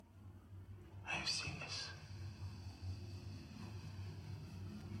I've seen this.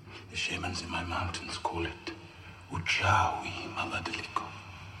 The shamans in my mountains call it Uchawi Mabadiliko.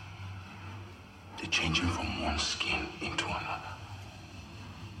 The changing from one skin into another.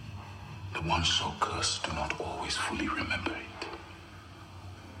 The ones so cursed do not always fully remember it.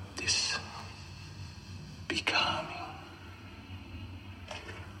 This becoming.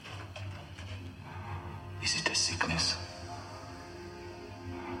 Is it a sickness?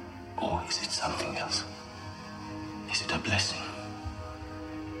 Or is it something else? Is it a blessing?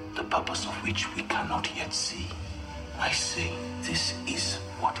 The purpose of which we cannot yet see. I say this is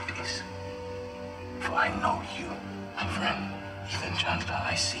what it is. For I know you, my friend. Even Chandler,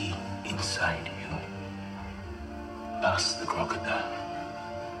 I see inside you. Past the crocodile,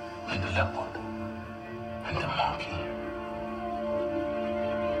 and the leopard, and the monkey,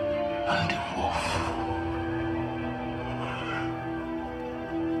 and the wolf.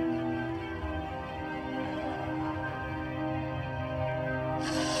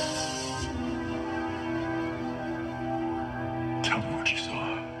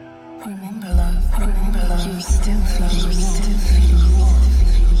 Remember love, you still feel.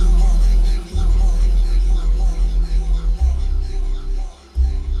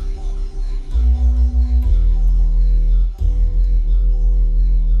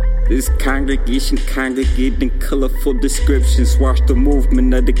 This congregation congregating colorful descriptions. Watch the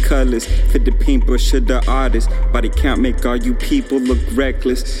movement of the colors. Fit the paintbrush of the artist. Body count make all you people look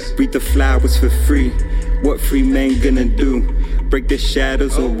reckless. Breathe the flowers for free. What free men gonna do? Break the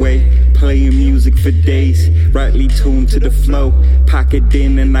shadows away. Playing music for days. Rightly tuned to the flow. Pocket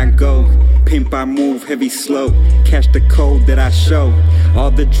in and I go. Pimp I move heavy slow. Catch the code that I show.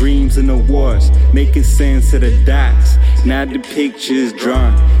 All the dreams and awards. Making sense of the dots. Now the picture is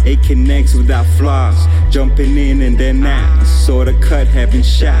drawn. It connects without flaws. Jumping in and then out. Sorta cut having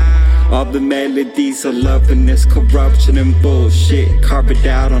shot. All the melodies of love and there's corruption and bullshit. Carve it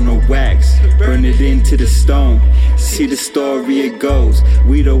out on the wax. Burn it into the stone. See the story it goes.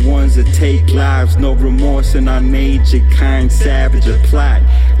 We the ones that take lives. No remorse in our nature. Kind, savage, applied.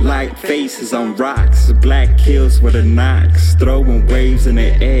 Light faces on rocks. Black kills with a knocks. Throwing waves in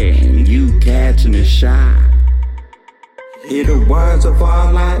the air. And you catching a shot. Hear the words of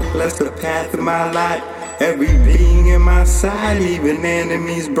our life, bless the path of my life. Every being in my side, even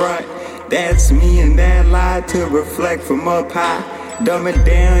enemies bright. That's me and that light to reflect from up high. Dumb it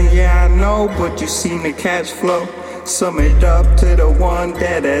down, yeah I know, but you seem to catch flow. Sum it up to the one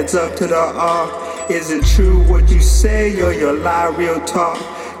that adds up to the R. Is it true what you say or your lie real talk?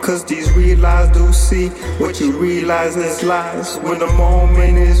 Cause these real lies do see what you realize is lies. When the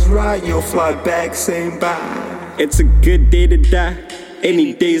moment is right, you'll fly back saying bye. It's a good day to die,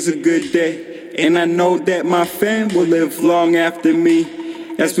 any day's a good day. And I know that my fam will live long after me.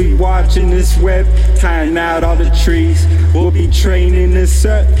 As we watching this web, tying out all the trees. We'll be training this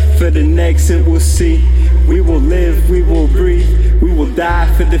up for the next it we'll see. We will live, we will breathe, we will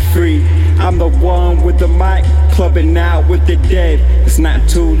die for the free. I'm the one with the mic, clubbing out with the dead. It's not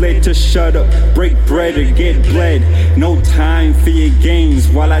too late to shut up, break bread or get bled. No time for your games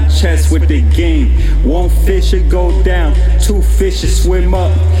while I chess with the game. One fish will go down, two fishes swim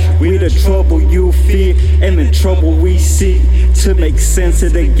up. We the trouble you fear and the trouble we seek. To make sense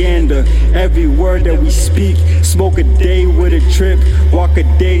of the gander, every word that we speak. Smoke a day with a trip, walk a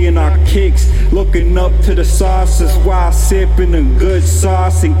day in our kicks. Looking up to the sauces while sipping a good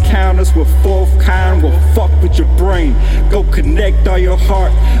sauce. Encounters with fourth kind will fuck with your brain. Go connect all your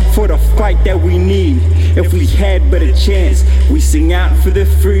heart for the fight that we need. If we had but a chance, we sing out for the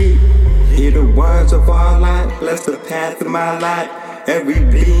free. Hear the words of our life, bless the path of my life. Every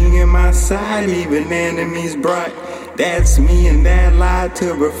being in my side, even enemies bright. That's me and that light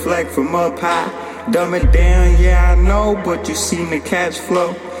to reflect from up high. Dumb it down, yeah I know, but you seem to catch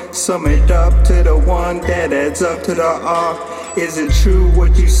flow. Sum it up to the one that adds up to the R. Is it true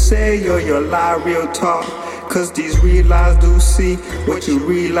what you say or your lie real talk? Cause these real lies do see what you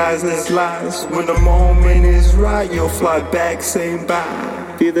realize is lies. When the moment is right, you'll fly back saying bye.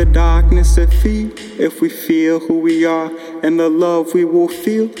 Feel the darkness of fear if we feel who we are. And the love we will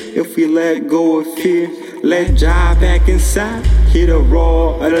feel if we let go of fear. Let Jah back inside, hear the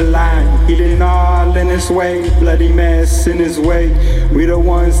roar of the lion. Healing all in his way, bloody mess in his way. We the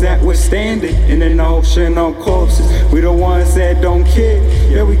ones that were standing in an ocean on corpses. We the ones that don't care,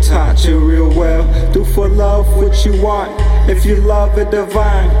 yeah we taught you real well. Do for love what you want, if you love it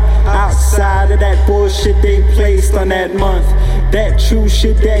divine. Outside of that bullshit they placed on that month. That true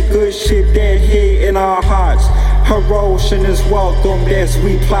shit, that good shit that hit in our hearts. Her ocean is welcomed as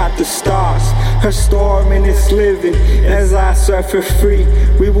we plot the stars. Her storm in its living as I surf her free.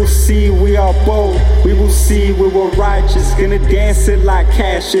 We will see we are bold, we will see we were righteous. Gonna dance it like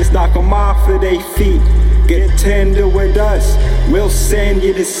Cassius, knock them off of their feet. Get tender with us, we'll send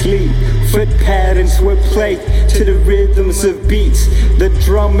you to sleep. Foot patterns will play to the rhythms of beats. The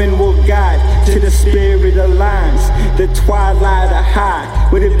drumming will guide to the spirit aligns. The twilight are high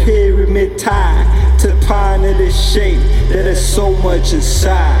with a pyramid tie to ponder the shape that is so much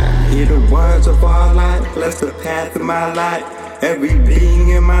inside. Hear the words of our light, bless the path of my light. Every being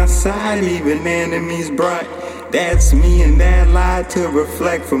in my side, even enemies bright. That's me in that light to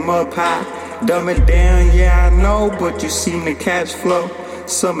reflect from up high. Dumb it down, yeah I know, but you seem to catch flow.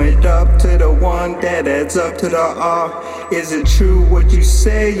 Sum it up to the one that adds up to the R. Is it true what you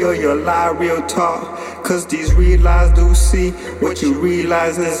say or your lie real talk? Cause these real lies do see what you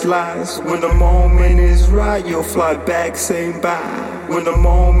realize is lies. When the moment is right, you'll fly back saying bye. When the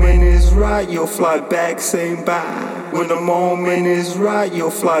moment is right, you'll fly back saying bye. When the moment is right, you'll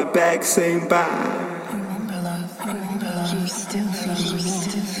fly back saying bye. Remember love, you